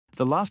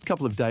The last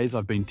couple of days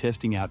I've been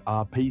testing out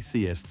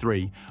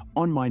RPCS3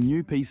 on my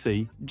new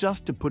PC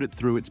just to put it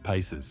through its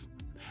paces.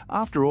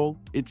 After all,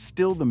 it's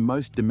still the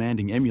most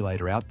demanding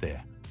emulator out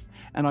there.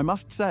 And I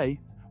must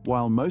say,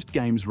 while most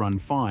games run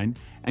fine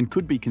and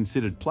could be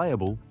considered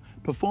playable,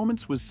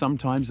 performance was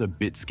sometimes a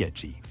bit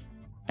sketchy.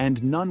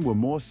 And none were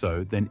more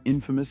so than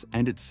Infamous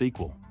and its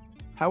sequel.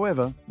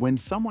 However, when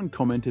someone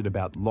commented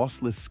about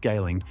lossless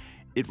scaling,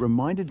 it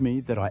reminded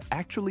me that I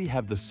actually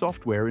have the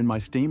software in my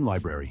Steam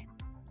library.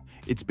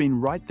 It's been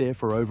right there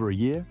for over a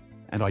year,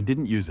 and I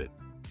didn't use it.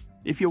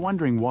 If you're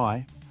wondering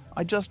why,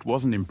 I just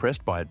wasn't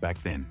impressed by it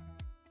back then.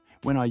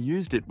 When I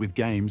used it with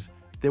games,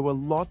 there were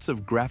lots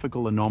of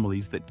graphical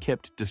anomalies that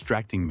kept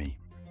distracting me.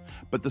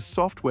 But the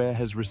software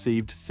has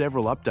received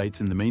several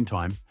updates in the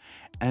meantime,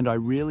 and I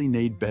really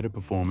need better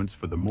performance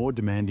for the more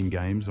demanding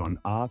games on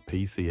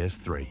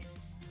RPCS3.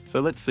 So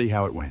let's see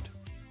how it went.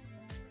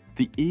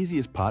 The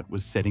easiest part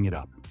was setting it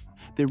up.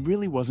 There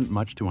really wasn't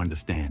much to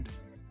understand.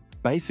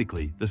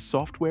 Basically, the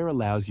software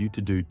allows you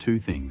to do two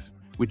things,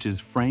 which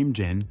is frame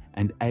gen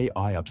and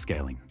AI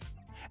upscaling.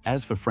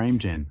 As for frame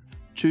gen,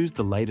 choose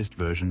the latest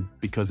version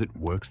because it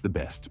works the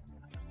best.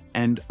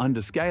 And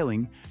under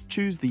scaling,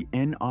 choose the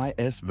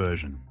NIS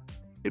version.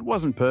 It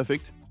wasn't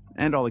perfect,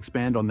 and I'll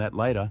expand on that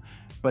later,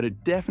 but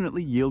it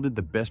definitely yielded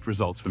the best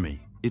results for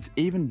me. It's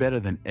even better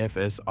than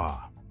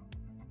FSR.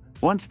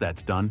 Once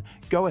that's done,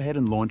 go ahead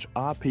and launch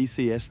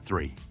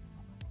RPCS3.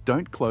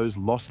 Don't close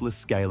lossless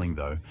scaling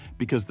though,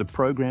 because the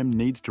program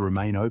needs to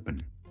remain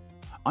open.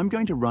 I'm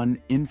going to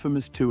run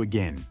Infamous 2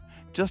 again,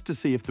 just to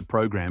see if the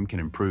program can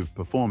improve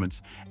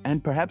performance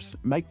and perhaps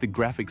make the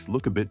graphics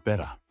look a bit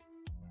better.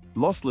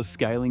 Lossless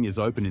scaling is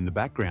open in the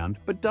background,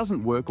 but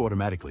doesn't work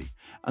automatically,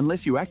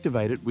 unless you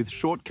activate it with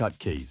shortcut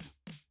keys.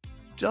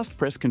 Just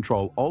press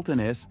Ctrl-Alt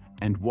and S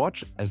and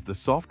watch as the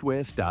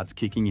software starts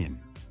kicking in.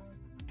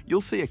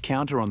 You'll see a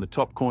counter on the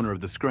top corner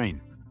of the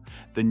screen.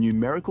 The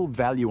numerical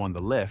value on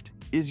the left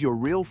is your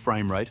real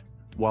frame rate,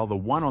 while the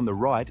one on the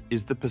right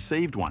is the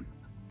perceived one.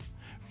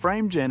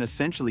 Frame gen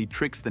essentially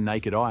tricks the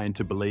naked eye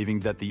into believing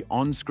that the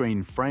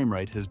on-screen frame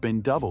rate has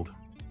been doubled.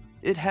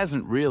 It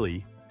hasn't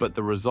really, but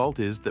the result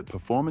is that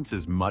performance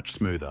is much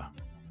smoother.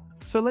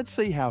 So let's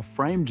see how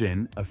frame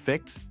gen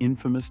affects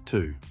Infamous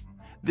 2.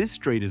 This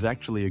street is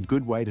actually a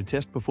good way to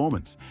test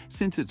performance,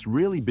 since it's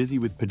really busy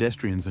with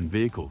pedestrians and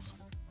vehicles.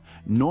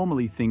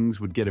 Normally things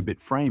would get a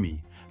bit framey,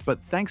 but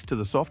thanks to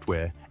the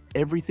software,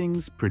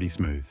 everything's pretty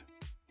smooth.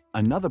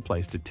 Another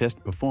place to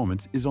test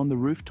performance is on the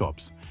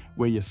rooftops,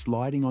 where you're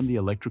sliding on the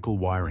electrical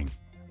wiring.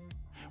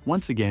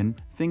 Once again,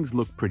 things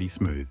look pretty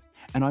smooth,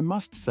 and I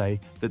must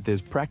say that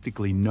there's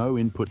practically no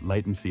input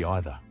latency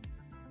either.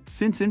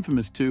 Since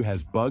Infamous 2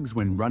 has bugs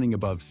when running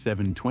above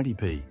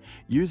 720p,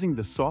 using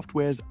the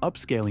software's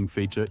upscaling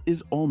feature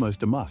is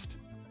almost a must.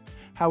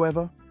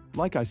 However,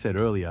 like I said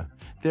earlier,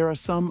 there are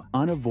some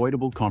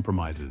unavoidable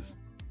compromises.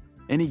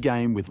 Any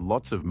game with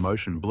lots of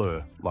motion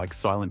blur, like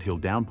Silent Hill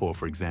Downpour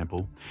for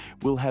example,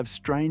 will have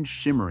strange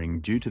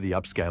shimmering due to the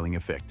upscaling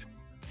effect.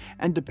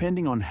 And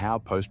depending on how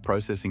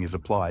post-processing is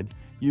applied,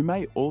 you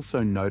may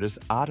also notice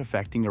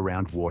artifacting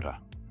around water.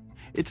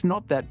 It's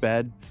not that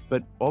bad,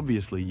 but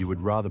obviously you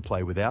would rather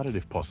play without it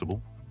if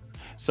possible.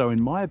 So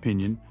in my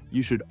opinion,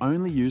 you should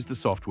only use the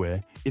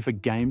software if a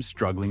game's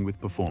struggling with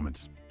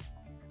performance.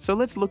 So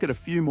let's look at a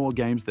few more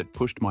games that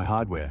pushed my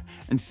hardware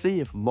and see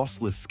if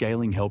lossless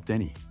scaling helped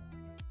any.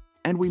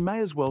 And we may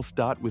as well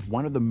start with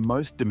one of the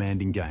most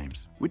demanding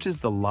games, which is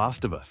The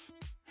Last of Us.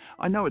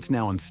 I know it's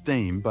now on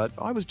Steam, but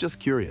I was just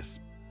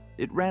curious.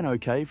 It ran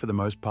okay for the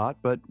most part,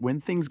 but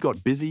when things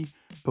got busy,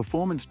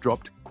 performance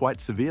dropped quite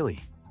severely.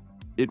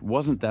 It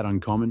wasn't that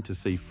uncommon to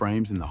see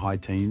frames in the high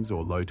teens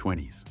or low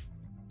 20s.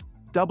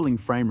 Doubling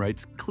frame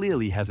rates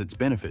clearly has its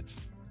benefits.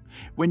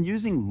 When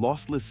using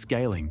lossless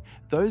scaling,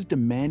 those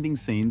demanding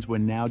scenes were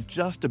now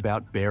just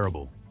about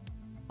bearable.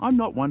 I'm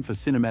not one for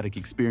cinematic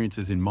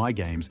experiences in my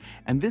games,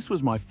 and this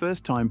was my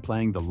first time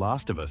playing The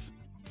Last of Us.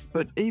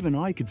 But even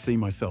I could see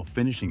myself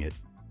finishing it,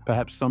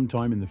 perhaps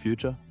sometime in the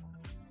future.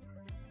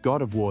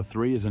 God of War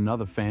 3 is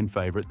another fan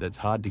favorite that's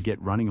hard to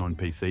get running on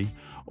PC,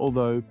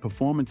 although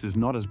performance is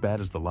not as bad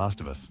as The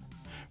Last of Us.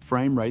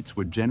 Frame rates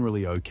were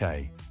generally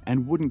okay,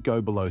 and wouldn't go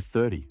below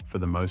 30 for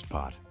the most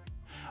part.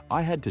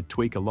 I had to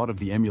tweak a lot of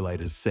the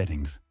emulator's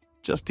settings,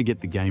 just to get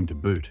the game to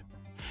boot.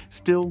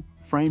 Still,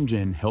 frame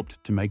gen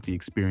helped to make the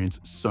experience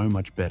so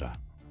much better.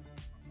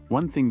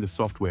 One thing the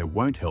software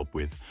won't help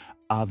with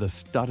are the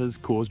stutters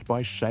caused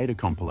by shader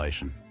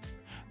compilation.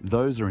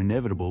 Those are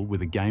inevitable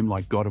with a game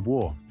like God of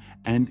War,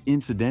 and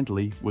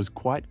incidentally was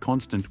quite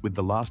constant with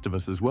The Last of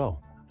Us as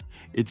well.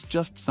 It's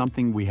just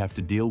something we have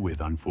to deal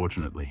with,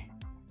 unfortunately.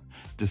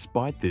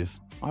 Despite this,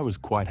 I was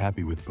quite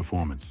happy with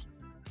performance.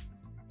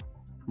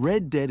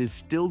 Red Dead is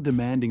still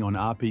demanding on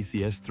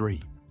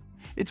RPCS3.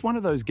 It's one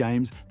of those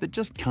games that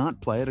just can't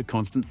play at a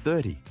constant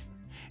 30.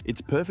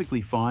 It's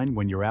perfectly fine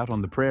when you're out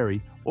on the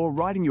prairie or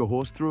riding your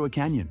horse through a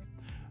canyon.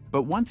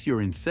 But once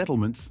you're in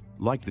settlements,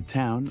 like the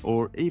town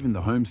or even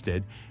the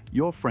homestead,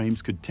 your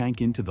frames could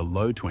tank into the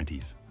low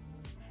 20s.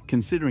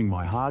 Considering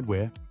my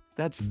hardware,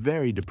 that's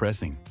very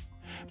depressing.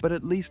 but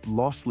at least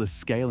lossless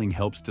scaling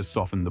helps to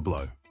soften the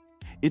blow.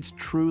 It's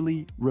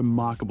truly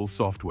remarkable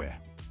software.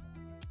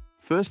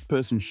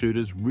 First-person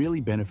shooters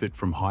really benefit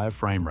from higher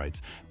frame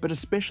rates, but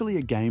especially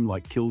a game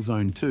like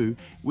Killzone 2,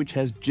 which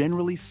has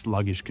generally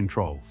sluggish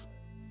controls.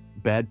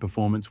 Bad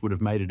performance would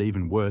have made it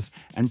even worse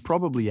and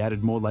probably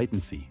added more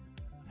latency.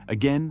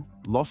 Again,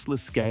 lossless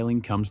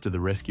scaling comes to the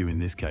rescue in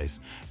this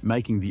case,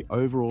 making the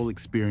overall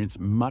experience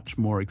much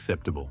more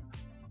acceptable.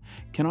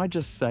 Can I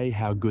just say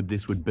how good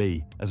this would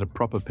be as a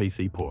proper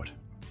PC port?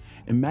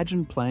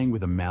 Imagine playing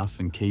with a mouse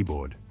and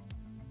keyboard.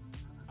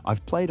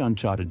 I've played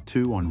Uncharted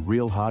 2 on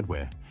real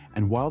hardware,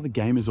 and while the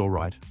game is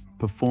alright,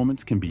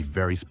 performance can be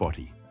very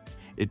spotty.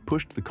 It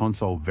pushed the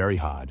console very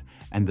hard,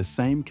 and the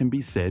same can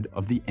be said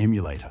of the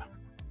emulator.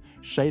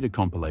 Shader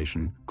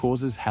compilation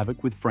causes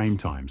havoc with frame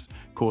times,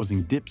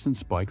 causing dips and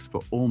spikes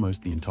for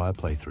almost the entire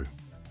playthrough.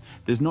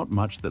 There's not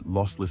much that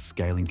lossless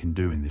scaling can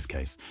do in this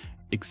case,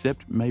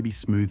 except maybe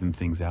smoothen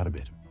things out a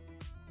bit.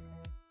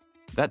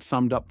 That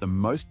summed up the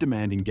most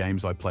demanding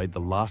games I played the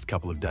last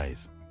couple of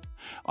days.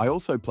 I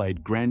also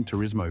played Gran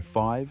Turismo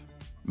 5,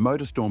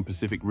 MotorStorm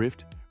Pacific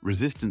Rift,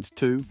 Resistance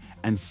 2,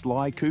 and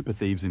Sly Cooper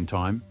Thieves in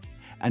time,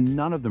 and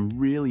none of them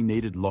really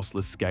needed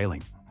lossless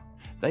scaling.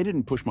 They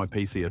didn't push my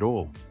PC at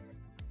all.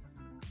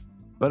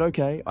 But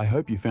okay, I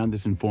hope you found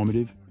this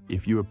informative.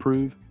 If you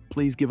approve,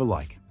 please give a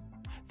like.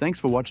 Thanks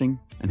for watching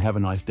and have a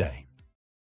nice day.